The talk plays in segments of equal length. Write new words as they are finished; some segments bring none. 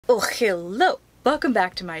Oh, hello! Welcome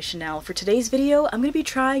back to my channel. For today's video, I'm going to be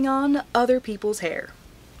trying on other people's hair.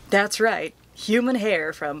 That's right. Human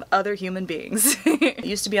hair from other human beings. It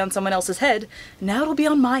used to be on someone else's head, now it'll be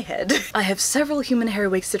on my head. I have several human hair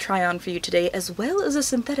wigs to try on for you today, as well as a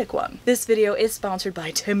synthetic one. This video is sponsored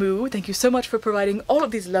by Temu. Thank you so much for providing all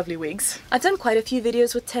of these lovely wigs. I've done quite a few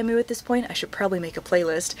videos with Temu at this point. I should probably make a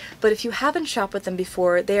playlist, but if you haven't shopped with them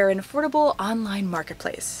before, they are an affordable online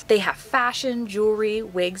marketplace. They have fashion, jewelry,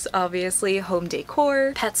 wigs obviously, home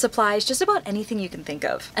decor, pet supplies, just about anything you can think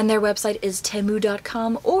of. And their website is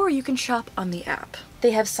temu.com, or you can shop on the app.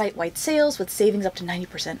 They have site-wide sales with savings up to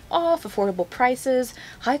 90% off, affordable prices,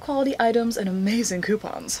 high-quality items, and amazing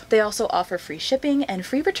coupons. They also offer free shipping and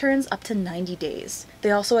free returns up to 90 days. They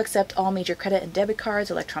also accept all major credit and debit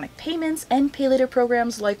cards, electronic payments, and pay later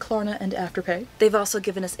programs like Klarna and Afterpay. They've also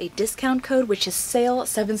given us a discount code, which is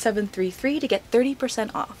SALE7733, to get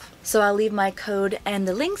 30% off. So I'll leave my code and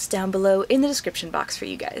the links down below in the description box for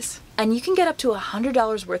you guys. And you can get up to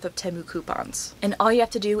 $100 worth of Temu coupons. And all you have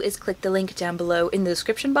to do is click the link down below in the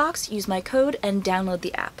description box, use my code, and download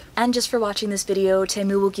the app. And just for watching this video,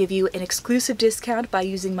 Temu will give you an exclusive discount by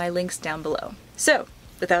using my links down below. So,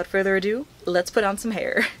 without further ado, let's put on some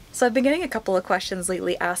hair. So I've been getting a couple of questions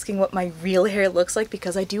lately asking what my real hair looks like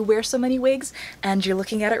because I do wear so many wigs, and you're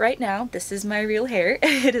looking at it right now. This is my real hair.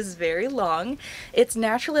 It is very long. It's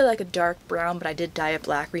naturally like a dark brown, but I did dye it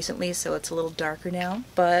black recently, so it's a little darker now.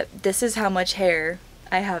 But this is how much hair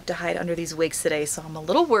I have to hide under these wigs today, so I'm a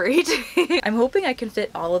little worried. I'm hoping I can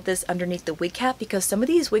fit all of this underneath the wig cap because some of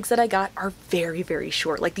these wigs that I got are very, very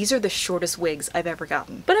short. Like, these are the shortest wigs I've ever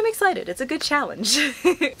gotten. But I'm excited. It's a good challenge.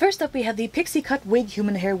 First up, we have the Pixie cut wig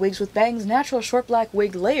human hair wigs with bangs, natural short black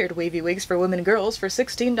wig layered wavy wigs for women and girls for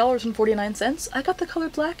 $16.49. I got the color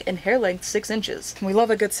black and hair length 6 inches. We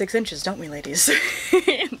love a good 6 inches, don't we, ladies?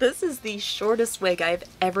 This is the shortest wig I've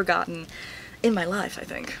ever gotten in my life, I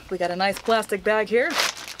think. We got a nice plastic bag here.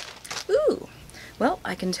 Ooh. Well,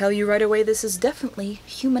 I can tell you right away this is definitely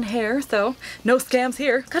human hair, though no scams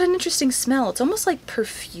here. Got an interesting smell. It's almost like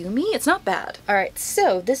perfumey. It's not bad. Alright,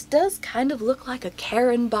 so this does kind of look like a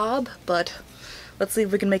Karen bob, but let's see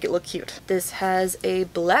if we can make it look cute. This has a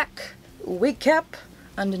black wig cap.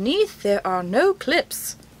 Underneath, there are no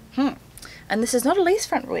clips. And this is not a lace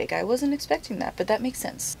front wig. I wasn't expecting that, but that makes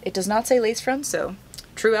sense. It does not say lace front, so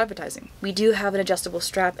true advertising. We do have an adjustable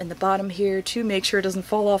strap in the bottom here to make sure it doesn't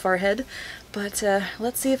fall off our head, but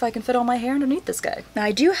let's see if I can fit all my hair underneath this guy. Now,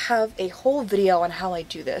 I do have a whole video on how I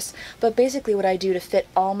do this, but basically what I do to fit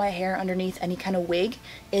all my hair underneath any kind of wig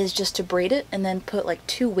is just to braid it and then put like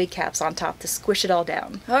 2 wig caps on top to squish it all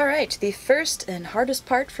down. Alright, the first and hardest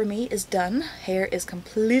part for me is done. Hair is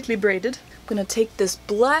completely braided. I'm gonna take this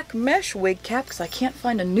black mesh wig cap, because I can't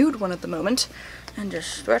find a nude one at the moment, and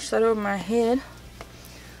just stretch that over my head.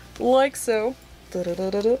 Like so.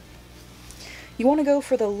 You want to go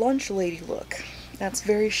for the lunch lady look. That's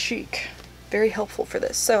very chic. Very helpful for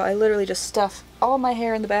this. So I literally just stuff all my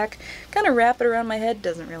hair in the back, kind of wrap it around my head,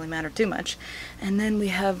 doesn't really matter too much. And then we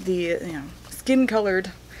have the, skin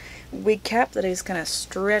colored wig cap that I just kind of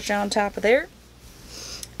stretch on top of there.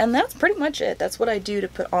 And that's pretty much it. That's what I do to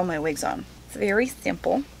put all my wigs on. It's very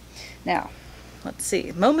simple. Now, let's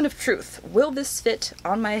see. Moment of truth. Will this fit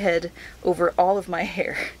on my head over all of my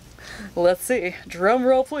hair? Let's see. Drum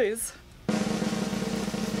roll, please.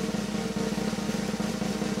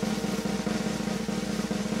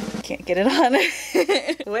 Can't get it on.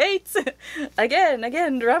 Wait!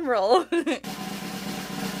 Again, drum roll. It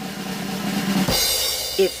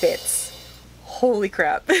fits. Holy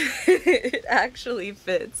crap. It actually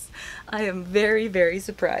fits. I am very, very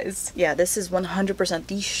surprised. Yeah, this is 100%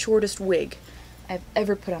 the shortest wig I've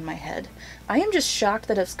ever put on my head. I am just shocked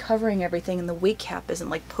that it's covering everything and the wig cap isn't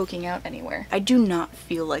like poking out anywhere. I do not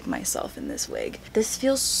feel like myself in this wig. This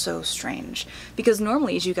feels so strange because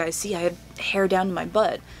normally, as you guys see, I had hair down to my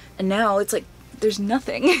butt, and now it's like there's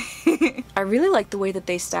nothing. I really like the way that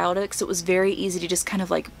they styled it because it was very easy to just kind of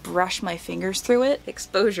like brush my fingers through it.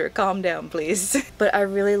 Exposure, calm down please. But I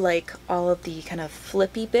really like all of the kind of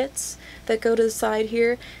flippy bits that go to the side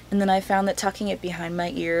here, and then I found that tucking it behind my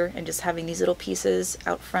ear and just having these little pieces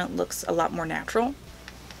out front looks a lot more natural.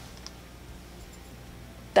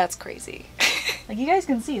 That's crazy. Like, you guys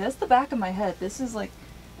can see, that's the back of my head. This is like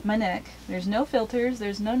my neck. There's no filters,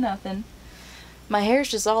 there's no nothing. My hair's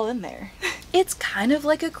just all in there. It's kind of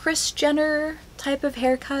like a Kris Jenner type of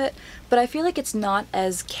haircut, but I feel like it's not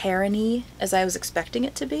as Karen-y as I was expecting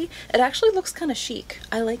it to be. It actually looks kind of chic.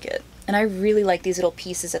 I like it. And I really like these little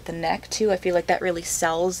pieces at the neck too. I feel like that really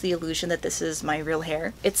sells the illusion that this is my real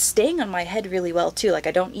hair. It's staying on my head really well too. Like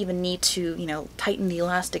I don't even need to, you know, tighten the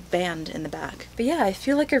elastic band in the back. But yeah, I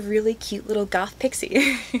feel like a really cute little goth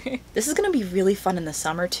pixie. This is gonna be really fun in the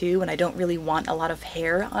summer too, and I don't really want a lot of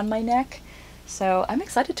hair on my neck. So I'm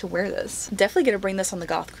excited to wear this. Definitely gonna bring this on the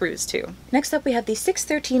goth cruise too. Next up we have the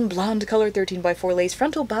 613 blonde color 13x4 lace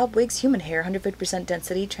frontal bob wigs human hair 150%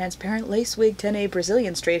 density transparent lace wig 10A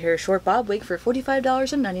Brazilian straight hair short bob wig for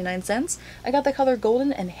 $45.99. I got the color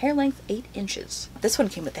golden and hair length 8 inches. This one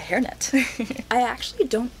came with the hairnet. I actually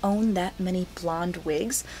don't own that many blonde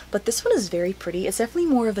wigs, but this one is very pretty. It's definitely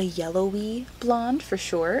more of a yellowy blonde for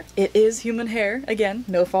sure. It is human hair. Again,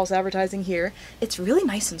 no false advertising here. It's really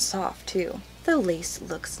nice and soft too. The lace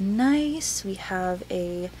looks nice. We have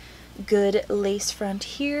a good lace front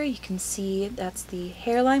here. You can see that's the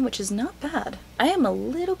hairline, which is not bad. I am a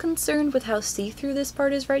little concerned with how see-through this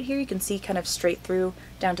part is right here. You can see kind of straight through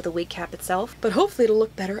down to the wig cap itself, but hopefully it'll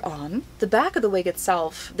look better on. The back of the wig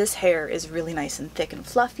itself, this hair is really nice and thick and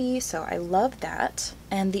fluffy, so I love that.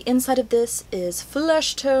 And the inside of this is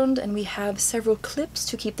flesh toned, and we have several clips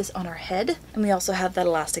to keep this on our head. And we also have that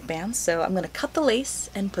elastic band, so I'm gonna cut the lace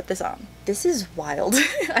and put this on. This is wild.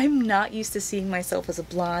 I'm not used to seeing myself as a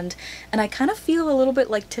blonde, and I kind of feel a little bit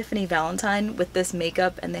like Tiffany Valentine with this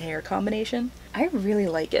makeup and the hair combination. I really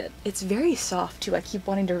like it. It's very soft too. I keep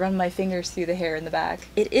wanting to run my fingers through the hair in the back.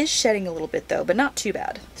 It is shedding a little bit though, but not too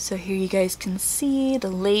bad. So here you guys can see the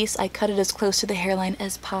lace. I cut it as close to the hairline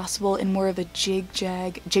as possible in more of a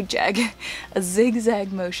a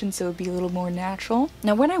zigzag motion, so it would be a little more natural.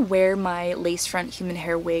 Now when I wear my lace front human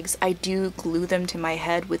hair wigs, I do glue them to my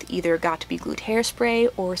head with either got to be glued hairspray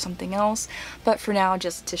or something else, but for now,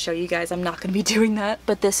 just to show you guys, I'm not going to be doing that.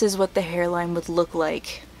 But this is what the hairline would look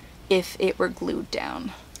like if it were glued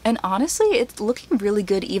down. And honestly, it's looking really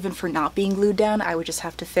good even for not being glued down. I would just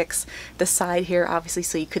have to fix the side here, obviously,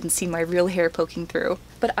 so you couldn't see my real hair poking through.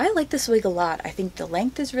 But I like this wig a lot. I think the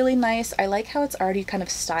length is really nice. I like how it's already kind of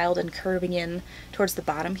styled and curving in towards the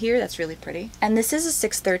bottom here. That's really pretty. And this is a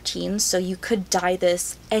 613, so you could dye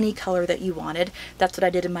this any color that you wanted. That's what I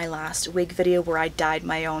did in my last wig video where I dyed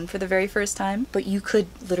my own for the very first time. But you could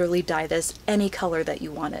literally dye this any color that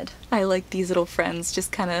you wanted. I like these little friends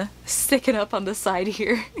just kind of sticking up on the side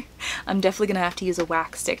here. I'm definitely gonna have to use a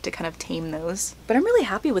wax stick to kind of tame those. But I'm really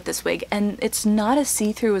happy with this wig, and it's not as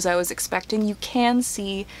see-through as I was expecting. You can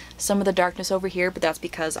see some of the darkness over here, but that's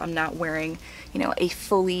because I'm not wearing, you know, a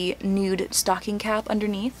fully nude stocking cap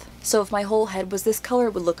underneath. So if my whole head was this color,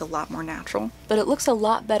 it would look a lot more natural. But it looks a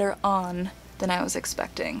lot better on than I was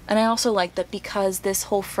expecting. And I also like that because this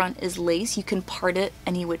whole front is lace, you can part it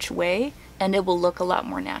any which way, and it will look a lot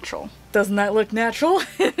more natural. Doesn't that look natural?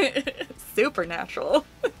 Super natural.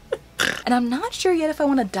 And I'm not sure yet if I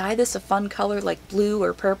want to dye this a fun color like blue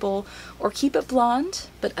or purple or keep it blonde,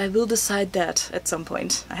 but I will decide that at some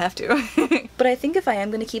point. I have to. But I think if I am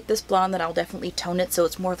going to keep this blonde, then I'll definitely tone it so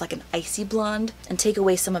it's more of like an icy blonde and take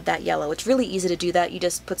away some of that yellow. It's really easy to do that. You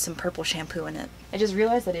just put some purple shampoo in it. I just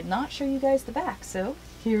realized I did not show you guys the back, so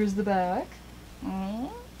here's the back.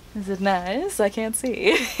 Is it nice? I can't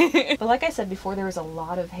see. But like I said before, there is a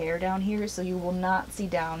lot of hair down here, so you will not see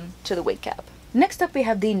down to the wig cap. Next up we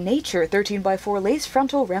have the Nature 13x4 lace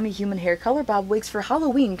frontal Remy human hair color bob wigs for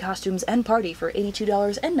Halloween costumes and party for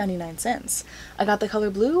 $82.99. I got the color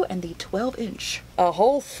blue and the 12-inch. A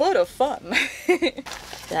whole foot of fun.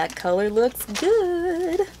 That color looks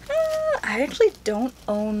good. I actually don't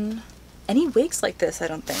own any wigs like this, I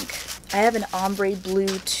don't think. I have an ombre blue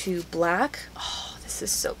to black. Oh, this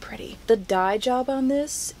is so pretty. The dye job on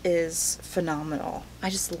this is phenomenal. I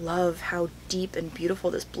just love how deep and beautiful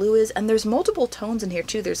this blue is, and there's multiple tones in here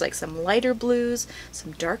too. There's like some lighter blues,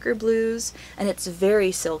 some darker blues, and it's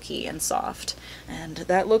very silky and soft, and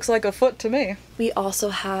that looks like a foot to me. We also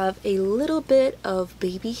have a little bit of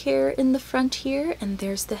baby hair in the front here, and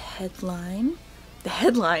there's the headline. The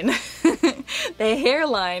headline. The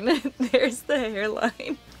hairline. There's the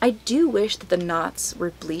hairline. I do wish that the knots were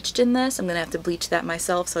bleached in this. I'm gonna have to bleach that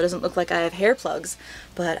myself so it doesn't look like I have hair plugs,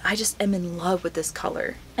 but I just am in love with this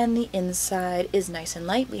color. And the inside is nice and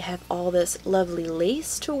light. We have all this lovely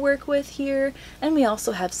lace to work with here, and we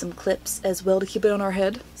also have some clips as well to keep it on our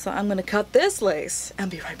head. So I'm gonna cut this lace and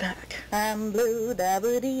be right back. I'm blue,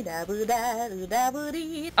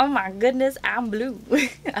 oh my goodness, I'm blue.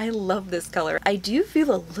 I love this color. I do feel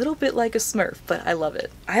a little bit like a Smurf, but I love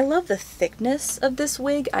it. I love the thickness of this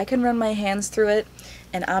wig. I can run my hands through it,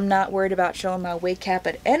 and I'm not worried about showing my wig cap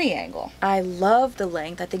at any angle. I love the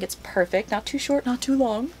length. I think it's perfect. Not too short, not too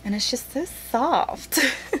long. And it's just so soft.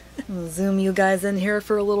 I'll zoom you guys in here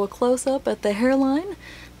for a little close-up at the hairline.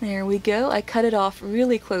 There we go. I cut it off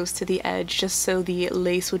really close to the edge just so the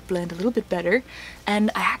lace would blend a little bit better. And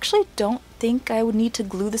I actually don't think I would need to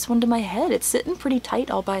glue this one to my head. It's sitting pretty tight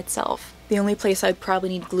all by itself. The only place I'd probably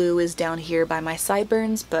need glue is down here by my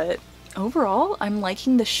sideburns, but overall, I'm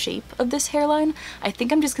liking the shape of this hairline. I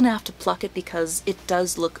think I'm just gonna have to pluck it because it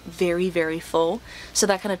does look very, very full. So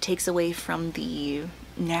that kind of takes away from the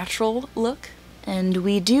natural look. And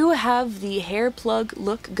we do have the hair plug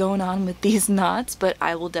look going on with these knots, but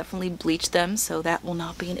I will definitely bleach them, so that will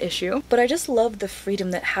not be an issue. But I just love the freedom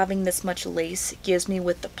that having this much lace gives me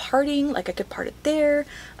with the parting. Like, I could part it there,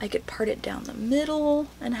 I could part it down the middle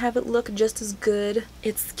and have it look just as good.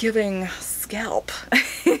 It's giving scalp.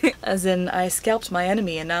 As in, I scalped my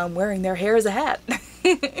enemy and now I'm wearing their hair as a hat.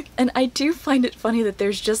 And I do find it funny that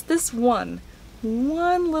there's just this one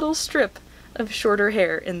little strip of shorter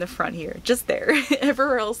hair in the front here, just there.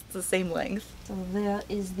 Everywhere else it's the same length. So there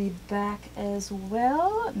is the back as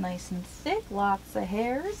well, nice and thick, lots of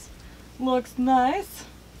hairs. Looks nice,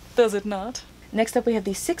 does it not? Next up we have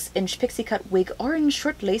the 6-inch Pixie cut wig, orange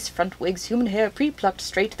short lace front wigs, human hair, pre-plucked,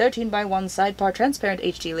 straight, 13x1 side par, transparent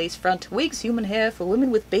HD lace front wigs, human hair for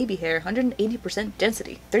women with baby hair, 180%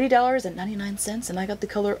 density, $30.99, and I got the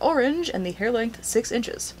color orange and the hair length 6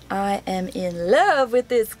 inches. I am in love with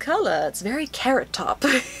this color. It's very carrot top,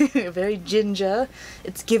 very ginger.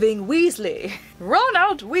 It's giving Weasley.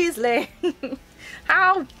 Ronald Weasley.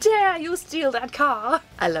 How dare you steal that car!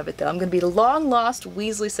 I love it though. I'm gonna be the long-lost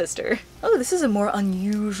Weasley sister. Oh, this is a more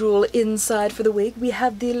unusual inside for the wig. We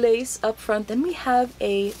have the lace up front, then we have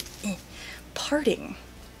a parting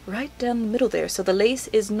right down the middle there. So the lace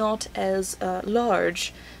is not as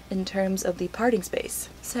large in terms of the parting space.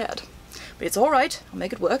 Sad. But it's alright, I'll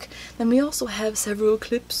make it work. Then we also have several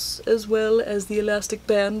clips as well as the elastic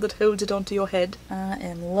band that holds it onto your head. I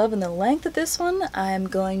am loving the length of this one. I'm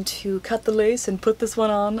going to cut the lace and put this one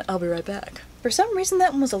on. I'll be right back. For some reason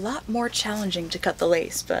that one was a lot more challenging to cut the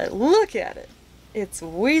lace, but look at it. It's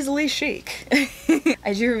Weasley chic.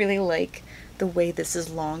 I do really like the way this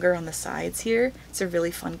is longer on the sides here. It's a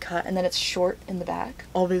really fun cut, and then it's short in the back,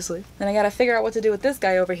 obviously. Then I gotta figure out what to do with this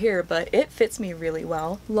guy over here, but it fits me really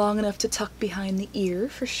well. Long enough to tuck behind the ear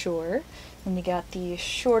for sure. And we got the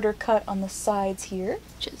shorter cut on the sides here.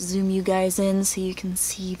 Just zoom you guys in so you can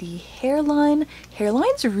see the hairline.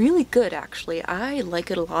 Hairline's really good actually. I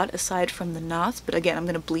like it a lot aside from the knots, but again, I'm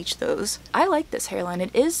gonna bleach those. I like this hairline.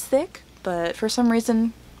 It is thick, but for some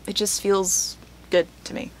reason it just feels good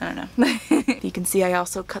to me. I don't know. You can see I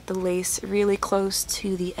also cut the lace really close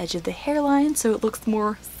to the edge of the hairline so it looks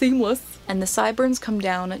more seamless. And the sideburns come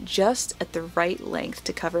down just at the right length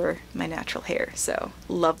to cover my natural hair, so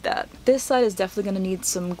love that. This side is definitely going to need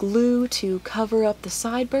some glue to cover up the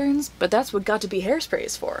sideburns, but that's what Got to Be Hairspray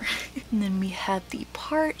is for. And then we have the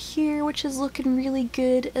part here, which is looking really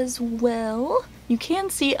good as well. You can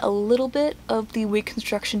see a little bit of the wig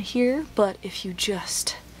construction here, but if you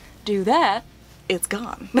just do that, it's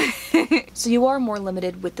gone. So you are more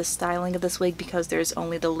limited with the styling of this wig because there's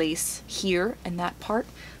only the lace here and that part.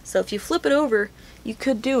 So if you flip it over, you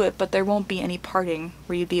could do it, but there won't be any parting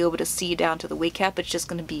where you'd be able to see down to the wig cap. It's just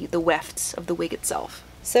going to be the wefts of the wig itself.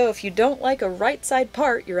 So if you don't like a right side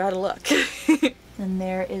part, you're out of luck. And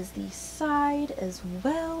there is the side as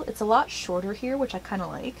well. It's a lot shorter here, which I kind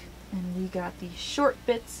of like. And we got the short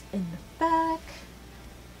bits in the back.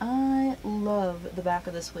 I love the back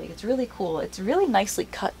of this wig. It's really cool. It's really nicely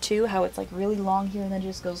cut too, how it's like really long here and then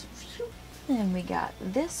just goes. And we got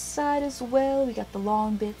this side as well. We got the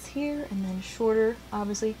long bits here and then shorter,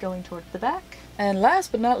 obviously, going towards the back. And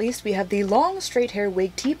last but not least, we have the long straight hair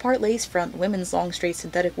wig T-part lace front women's long straight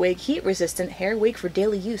synthetic wig heat resistant hair wig for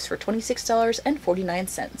daily use for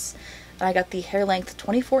 $26.49. I got the hair length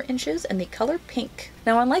 24 inches and the color pink.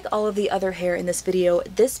 Now, unlike all of the other hair in this video,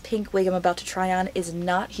 this pink wig I'm about to try on is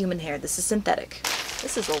not human hair. This is synthetic.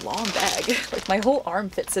 This is a long bag. Like, my whole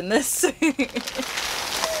arm fits in this.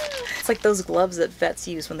 It's like those gloves that vets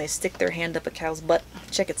use when they stick their hand up a cow's butt.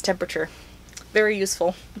 Check its temperature. Very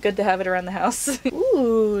useful. Good to have it around the house.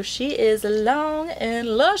 Ooh, she is long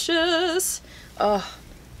and luscious. Oh,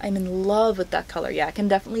 I'm in love with that color. Yeah, I can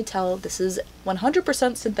definitely tell this is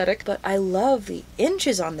 100% synthetic, but I love the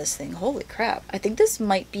inches on this thing. Holy crap. I think this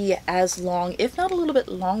might be as long, if not a little bit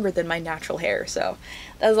longer than my natural hair, so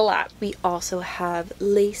that's a lot. We also have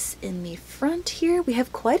lace in the front here. We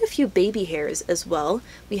have quite a few baby hairs as well.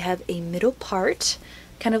 We have a middle part,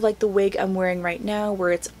 kind of like the wig I'm wearing right now,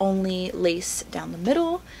 where it's only lace down the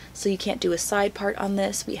middle, so you can't do a side part on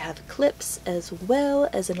this. We have clips as well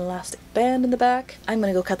as an elastic band in the back. I'm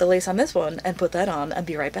gonna go cut the lace on this one and put that on and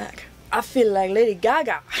be right back. I feel like Lady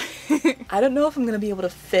Gaga. I don't know if I'm gonna be able to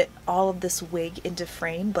fit all of this wig into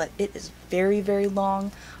frame, but it is very, very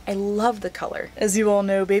long. I love the color. As you all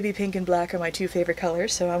know, baby pink and black are my two favorite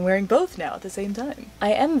colors, so I'm wearing both now at the same time.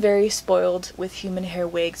 I am very spoiled with human hair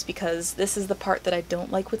wigs because this is the part that I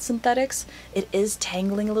don't like with synthetics. It is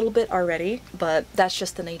tangling a little bit already, but that's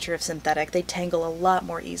just the nature of synthetic. They tangle a lot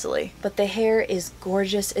more easily. But the hair is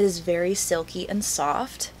gorgeous. It is very silky and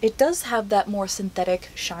soft. It does have that more synthetic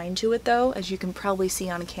shine to it though, as you can probably see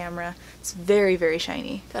on camera. It's very, very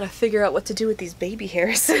shiny. Gotta figure out what to do with these baby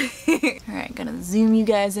hairs. Alright, gonna zoom you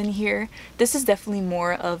guys in here. This is definitely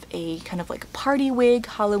more of a kind of like a party wig,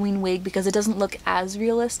 Halloween wig, because it doesn't look as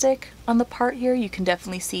realistic on the part here. You can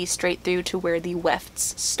definitely see straight through to where the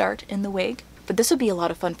wefts start in the wig. But this would be a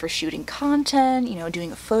lot of fun for shooting content, you know,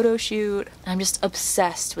 doing a photo shoot. I'm just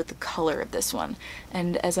obsessed with the color of this one.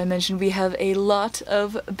 And as I mentioned, we have a lot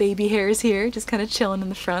of baby hairs here, just kind of chilling in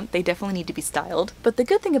the front. They definitely need to be styled. But the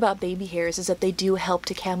good thing about baby hairs is that they do help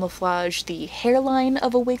to camouflage the hairline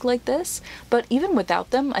of a wig like this. But even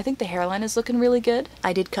without them, I think the hairline is looking really good.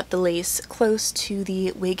 I did cut the lace close to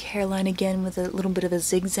the wig hairline again with a little bit of a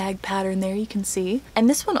zigzag pattern there, you can see. And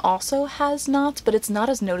this one also has knots, but it's not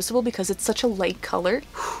as noticeable because it's such a light color.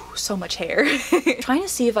 Whew, so much hair. Trying to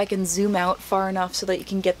see if I can zoom out far enough so that you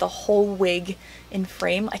can get the whole wig in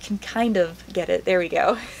frame. I can kind of get it. There we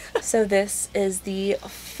go. So this is the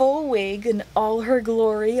full wig in all her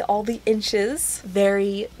glory, all the inches.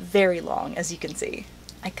 Very, very long, as you can see.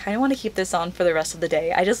 I kind of want to keep this on for the rest of the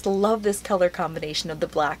day. I just love this color combination of the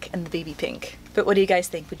black and the baby pink. But what do you guys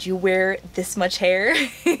think? Would you wear this much hair?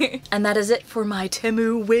 And that is it for my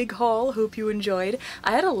Temu wig haul. Hope you enjoyed.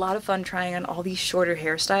 I had a lot of fun trying on all these shorter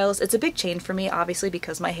hairstyles. It's a big change for me, obviously,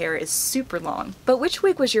 because my hair is super long. But which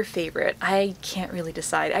wig was your favorite? I can't really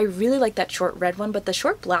decide. I really like that short red one, but the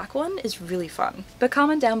short black one is really fun. But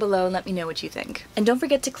comment down below and let me know what you think. And don't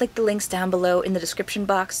forget to click the links down below in the description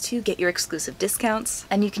box to get your exclusive discounts.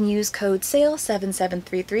 And you can use code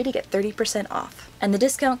SALE7733 to get 30% off. And the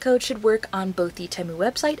discount code should work on both the Temu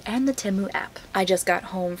website and the Temu app. I just got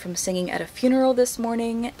home from singing at a funeral this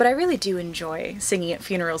morning, but I really do enjoy singing at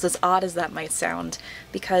funerals, as odd as that might sound,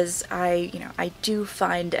 because I do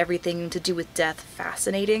find everything to do with death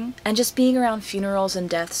fascinating. And just being around funerals and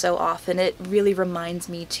death so often, it really reminds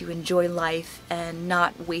me to enjoy life and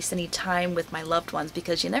not waste any time with my loved ones,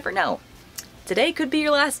 because you never know. Today could be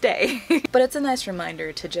your last day. But it's a nice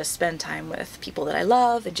reminder to just spend time with people that I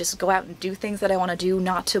love and just go out and do things that I want to do,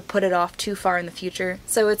 not to put it off too far in the future.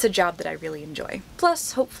 So it's a job that I really enjoy.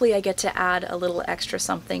 Plus, hopefully I get to add a little extra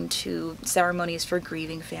something to ceremonies for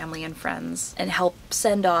grieving family and friends and help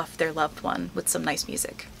send off their loved one with some nice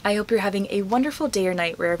music. I hope you're having a wonderful day or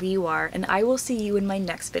night wherever you are, and I will see you in my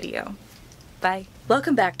next video. Bye.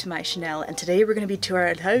 Welcome back to my Chanel, and today we're going to be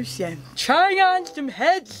touring the house and trying on some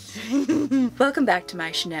heads. Welcome back to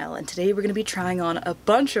my Chanel, and today we're going to be trying on a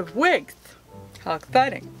bunch of wigs. How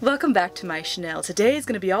exciting. Welcome back to my Chanel. Today is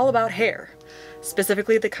going to be all about hair.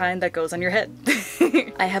 Specifically the kind that goes on your head.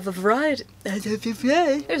 I have a variety.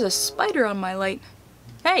 There's a spider on my light.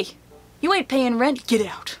 Hey, you ain't paying rent. Get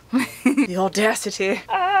out. The audacity.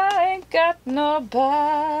 I ain't got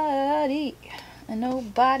nobody. And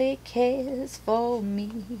nobody cares for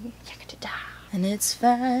me. And it's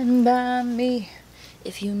fine by me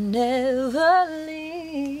if you never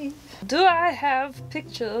leave. Do I have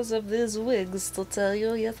pictures of these wigs to tell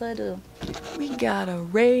you? Yes, I do. We gotta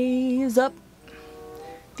raise up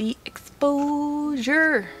the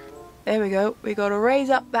exposure. There we go. We gotta raise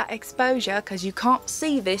up that exposure because you can't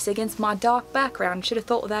see this against my dark background. Should have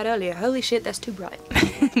thought of that earlier. Holy shit, that's too bright.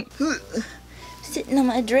 Sitting on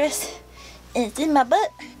my dress. It's in my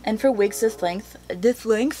butt. And for wigs this length,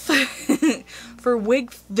 for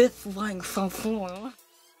wigs this length,